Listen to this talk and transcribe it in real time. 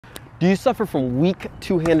Do you suffer from weak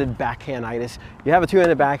two-handed backhanditis? You have a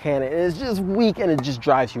two-handed backhand and it's just weak and it just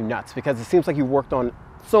drives you nuts because it seems like you worked on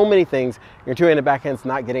so many things, your two-handed backhand's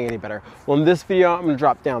not getting any better. Well, in this video, I'm gonna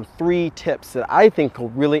drop down 3 tips that I think will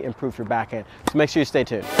really improve your backhand. So make sure you stay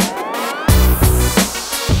tuned.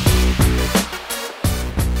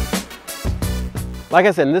 Like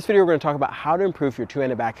I said, in this video, we're gonna talk about how to improve your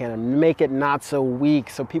two-handed backhand and make it not so weak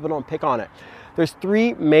so people don't pick on it. There's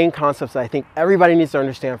 3 main concepts that I think everybody needs to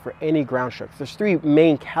understand for any ground strokes. There's 3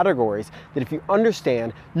 main categories that if you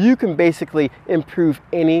understand, you can basically improve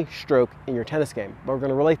any stroke in your tennis game. But we're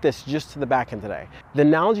gonna relate this just to the backhand today. The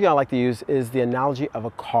analogy I like to use is the analogy of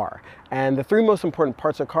a car. And the 3 most important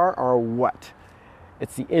parts of a car are what?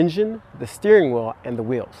 It's the engine, the steering wheel, and the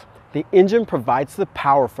wheels. The engine provides the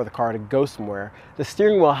power for the car to go somewhere. The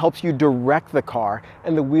steering wheel helps you direct the car,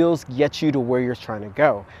 and the wheels get you to where you're trying to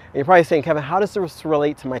go. And you're probably saying, Kevin, how does this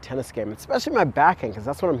relate to my tennis game, especially my backhand, because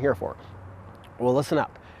that's what I'm here for? Well, listen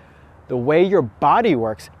up. The way your body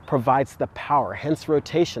works provides the power, hence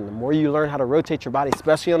rotation. The more you learn how to rotate your body,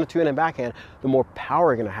 especially on the two-handed backhand, the more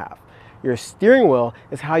power you're gonna have. Your steering wheel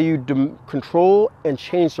is how you control and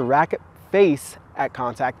change the racket face at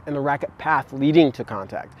contact and the racket path leading to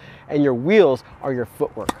contact. And your wheels are your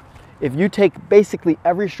footwork. If you take basically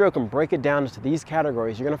every stroke and break it down into these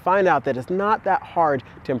categories, you're gonna find out that it's not that hard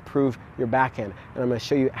to improve your backhand. And I'm gonna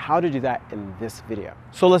show you how to do that in this video.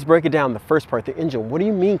 So let's break it down. The first part, the engine. What do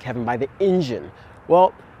you mean, Kevin, by the engine?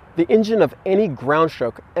 Well, the engine of any ground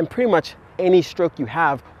stroke and pretty much any stroke you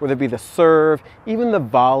have, whether it be the serve, even the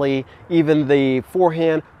volley, even the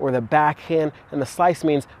forehand or the backhand and the slice,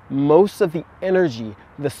 means most of the energy,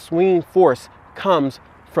 the swinging force, comes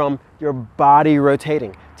from your body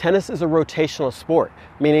rotating. Tennis is a rotational sport,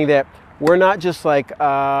 meaning that we're not just like,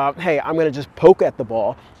 hey, I'm gonna just poke at the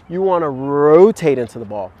ball. You wanna rotate into the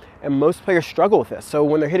ball. And most players struggle with this. So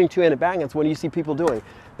when they're hitting two-handed backhands, what do you see people doing?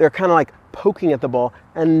 They're kind of like poking at the ball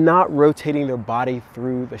and not rotating their body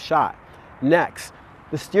through the shot. Next,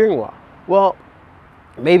 the steering wheel. Well,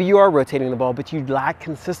 maybe you are rotating the ball, but you lack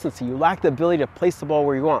consistency. You lack the ability to place the ball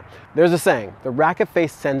where you want. There's a saying, the racket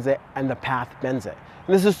face sends it and the path bends it.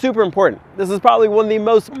 And this is super important. This is probably one of the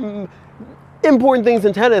most important things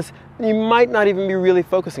in tennis. You might not even be really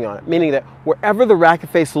focusing on it, meaning that wherever the racket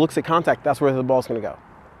face looks at contact, that's where the ball's gonna go.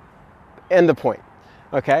 End of point,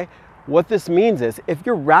 okay? What this means is if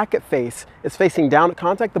your racket face is facing down at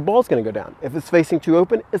contact, the ball's gonna go down. If it's facing too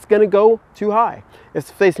open, it's gonna go too high. If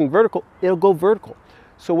it's facing vertical, it'll go vertical.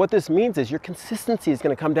 So what this means is your consistency is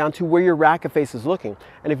gonna come down to where your racket face is looking.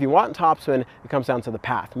 And if you want topspin, it comes down to the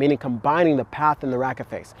path, meaning combining the path and the racket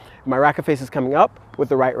face. If my racket face is coming up with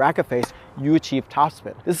the right racket face, you achieve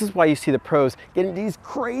topspin. This is why you see the pros get in these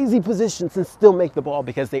crazy positions and still make the ball,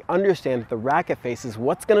 because they understand that the racket face is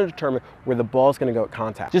what's gonna determine where the ball is gonna go at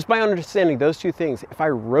contact. Just by understanding those 2 things, if I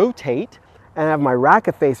rotate and have my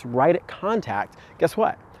racket face right at contact, guess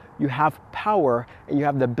what? You have power and you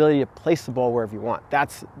have the ability to place the ball wherever you want.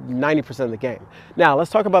 That's 90% of the game. Now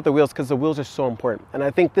let's talk about the wheels, because the wheels are so important. And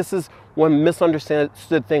I think this is one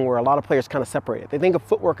misunderstood thing where a lot of players kind of separate it. They think of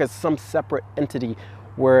footwork as some separate entity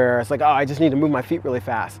where it's like, oh, I just need to move my feet really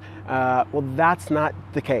fast. Well, that's not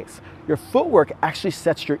the case. Your footwork actually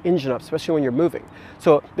sets your engine up, especially when you're moving.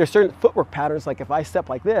 So there's certain footwork patterns, like if I step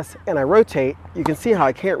like this and I rotate, you can see how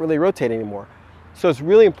I can't really rotate anymore. So it's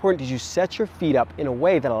really important that you set your feet up in a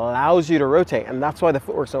way that allows you to rotate, and that's why the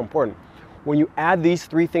footwork is so important. When you add these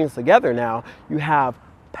 3 things together now, you have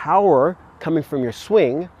power coming from your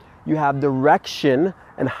swing, you have direction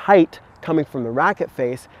and height coming from the racket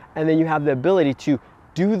face, and then you have the ability to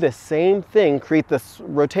do the same thing, create this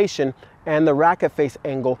rotation and the racket face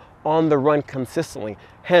angle on the run consistently,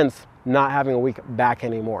 hence not having a weak back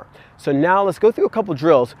anymore. So now let's go through a couple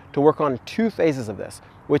drills to work on 2 phases of this,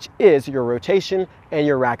 which is your rotation and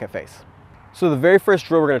your racket face. So the very first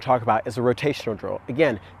drill we're going to talk about is a rotational drill.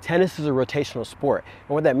 Again, tennis is a rotational sport.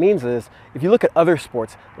 And what that means is, if you look at other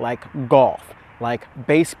sports like golf, like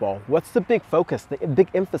baseball, what's the big focus? The big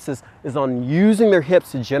emphasis is on using their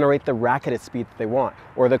hips to generate the racketed speed that they want,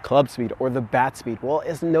 or the club speed, or the bat speed. Well,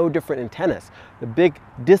 it's no different in tennis. The big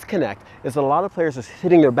disconnect is that a lot of players are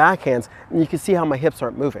hitting their backhands, and you can see how my hips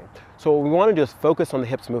aren't moving. So what we want to do is focus on the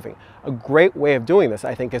hips moving. A great way of doing this,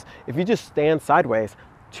 I think, is if you just stand sideways,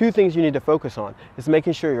 2 things you need to focus on is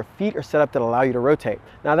making sure your feet are set up that allow you to rotate.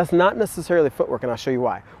 Now that's not necessarily footwork, and I'll show you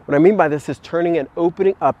why. What I mean by this is turning and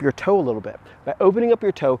opening up your toe a little bit. By opening up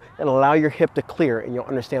your toe, it'll allow your hip to clear, and you'll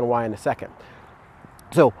understand why in a second.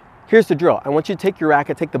 So here's the drill. I want you to take your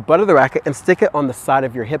racket, take the butt of the racket and stick it on the side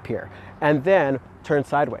of your hip here, and then turn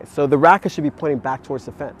sideways. So the racket should be pointing back towards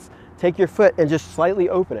the fence. Take your foot and just slightly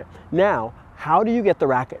open it. Now, How do you get the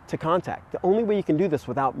racket to contact? The only way you can do this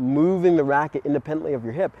without moving the racket independently of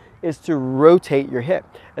your hip is to rotate your hip.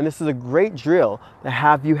 And this is a great drill to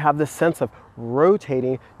have you have this sense of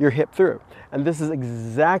rotating your hip through. And this is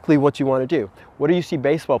exactly what you want to do. What do you see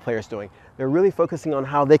baseball players doing? They're really focusing on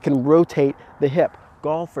how they can rotate the hip.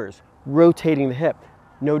 Golfers, rotating the hip.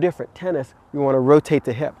 No different. Tennis, we want to rotate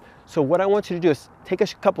the hip. So what I want you to do is take a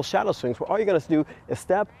couple shadow swings where all you're going to do is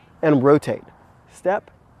step and rotate.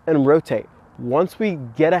 Step and rotate. Once we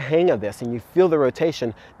get a hang of this and you feel the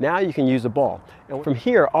rotation, now you can use a ball. And from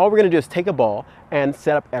here, all we're going to do is take a ball and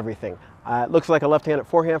set up everything. It looks like a left-handed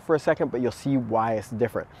forehand for a second, but you'll see why it's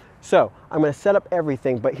different. So I'm going to set up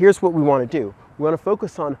everything, but here's what we want to do. We want to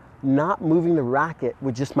focus on not moving the racket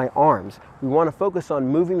with just my arms. We want to focus on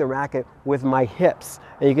moving the racket with my hips.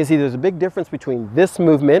 And you can see there's a big difference between this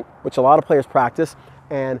movement, which a lot of players practice,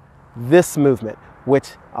 and this movement, which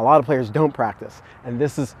a lot of players don't practice. And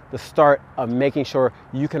this is the start of making sure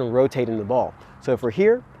you can rotate in the ball. So if we're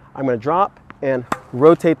here, I'm going to drop and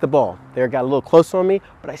rotate the ball. There, got a little close on me,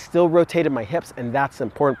 but I still rotated my hips, and that's the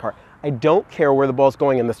important part. I don't care where the ball's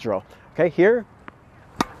going in this drill. Okay, here.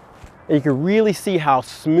 And you can really see how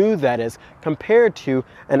smooth that is compared to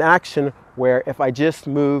an action where if I just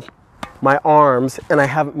move my arms and I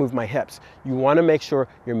haven't moved my hips. You want to make sure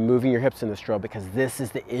you're moving your hips in this drill because this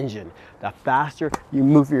is the engine. The faster you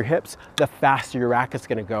move your hips, the faster your racket's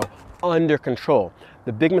going to go under control.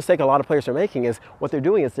 The big mistake a lot of players are making is what they're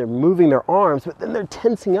doing is they're moving their arms, but then they're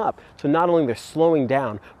tensing up. So not only they're slowing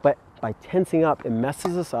down, but by tensing up, it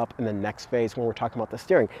messes us up in the next phase when we're talking about the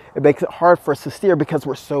steering. It makes it hard for us to steer because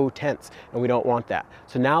we're so tense, and we don't want that.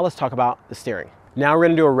 So now let's talk about the steering. Now we're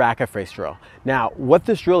going to do a racket face drill. Now, what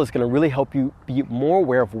this drill is going to really help you be more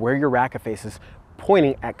aware of where your racket face is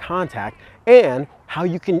pointing at contact and how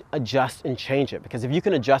you can adjust and change it. Because if you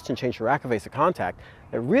can adjust and change your racket face at contact,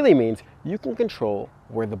 it really means you can control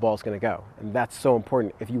where the ball's going to go. And that's so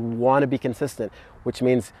important if you want to be consistent, which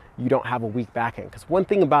means you don't have a weak backhand. Because one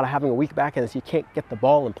thing about having a weak backhand is you can't get the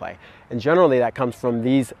ball in play. And generally that comes from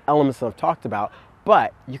these elements that I've talked about.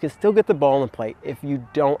 But you can still get the ball in play if you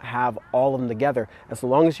don't have all of them together, as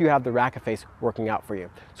long as you have the racket face working out for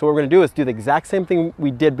you. So what we're going to do is do the exact same thing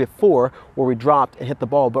we did before where we dropped and hit the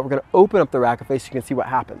ball, but we're going to open up the racket face so you can see what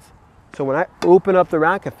happens. So when I open up the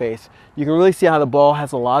racket face, you can really see how the ball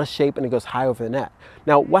has a lot of shape and it goes high over the net.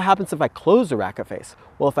 Now, what happens if I close the racket face?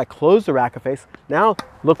 Well, if I close the racket face, now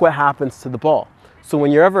look what happens to the ball. So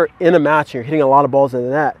when you're ever in a match and you're hitting a lot of balls in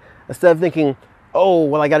the net, instead of thinking, oh,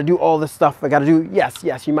 well, I got to do all this stuff. I got to do, yes,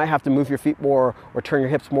 you might have to move your feet more or turn your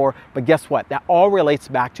hips more. But guess what? That all relates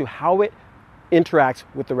back to how it interacts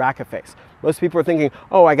with the racket face. Most people are thinking,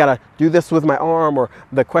 oh, I got to do this with my arm, or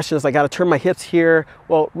the question is, I got to turn my hips here.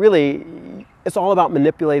 Well, really, it's all about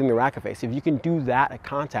manipulating the racket face. If you can do that at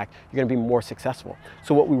contact, you're going to be more successful.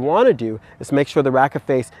 So what we want to do is make sure the racket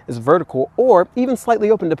face is vertical or even slightly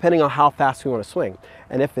open depending on how fast we want to swing.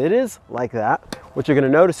 And if it is like that, what you're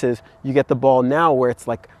going to notice is you get the ball now where it's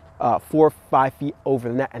like 4 or 5 feet over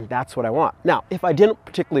the net, and that's what I want. Now, if I didn't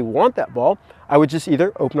particularly want that ball, I would just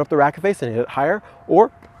either open up the racket face and hit it higher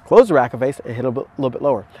or close the racket face and hit it a little bit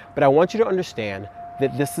lower. But I want you to understand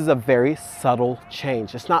that this is a very subtle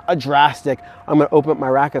change. It's not a drastic, I'm going to open up my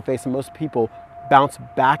racket face, and most people bounce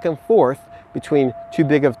back and forth between too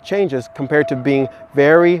big of changes compared to being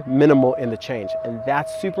very minimal in the change. And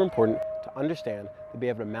that's super important to understand to be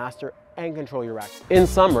able to master and control your racket. In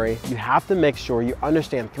summary, you have to make sure you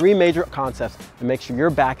understand 3 major concepts to make sure your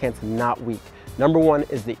backhand's not weak. Number 1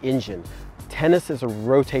 is the engine. Tennis is a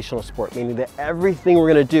rotational sport, meaning that everything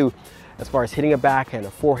we're going to do as far as hitting a backhand,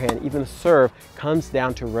 a forehand, even a serve, comes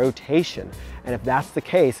down to rotation. And if that's the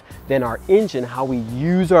case, then our engine, how we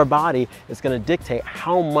use our body, is going to dictate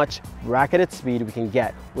how much racketed speed we can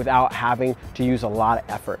get without having to use a lot of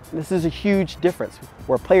effort. And this is a huge difference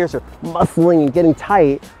where players are muscling and getting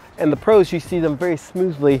tight, and the pros, you see them very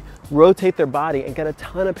smoothly rotate their body and get a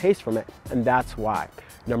ton of pace from it, and that's why.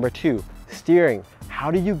 Number 2, steering. How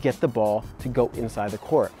do you get the ball to go inside the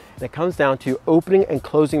court? And it comes down to opening and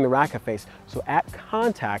closing the racket face. So at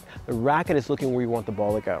contact, the racket is looking where you want the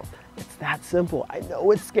ball to go. It's that simple. I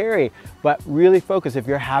know it's scary, but really focus. If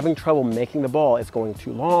you're having trouble making the ball, it's going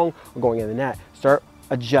too long or going in the net, start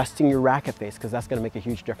adjusting your racket face because that's going to make a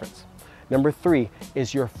huge difference. Number 3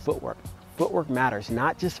 is your footwork. Footwork matters,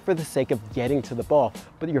 not just for the sake of getting to the ball,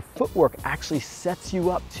 but your footwork actually sets you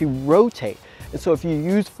up to rotate. And so if you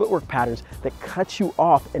use footwork patterns that cut you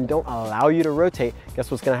off and don't allow you to rotate, guess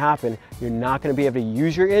what's gonna happen? You're not gonna be able to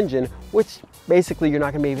use your engine, which basically you're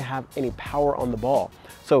not gonna be able to have any power on the ball.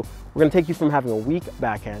 So we're gonna take you from having a weak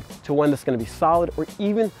backhand to one that's gonna be solid, or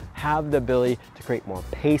even have the ability to create more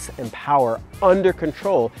pace and power under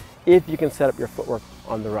control if you can set up your footwork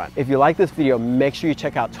on the run. If you like this video, make sure you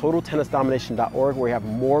check out totaltennisdomination.org, where we have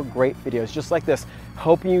more great videos just like this,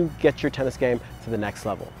 helping you get your tennis game to the next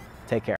level. Take care.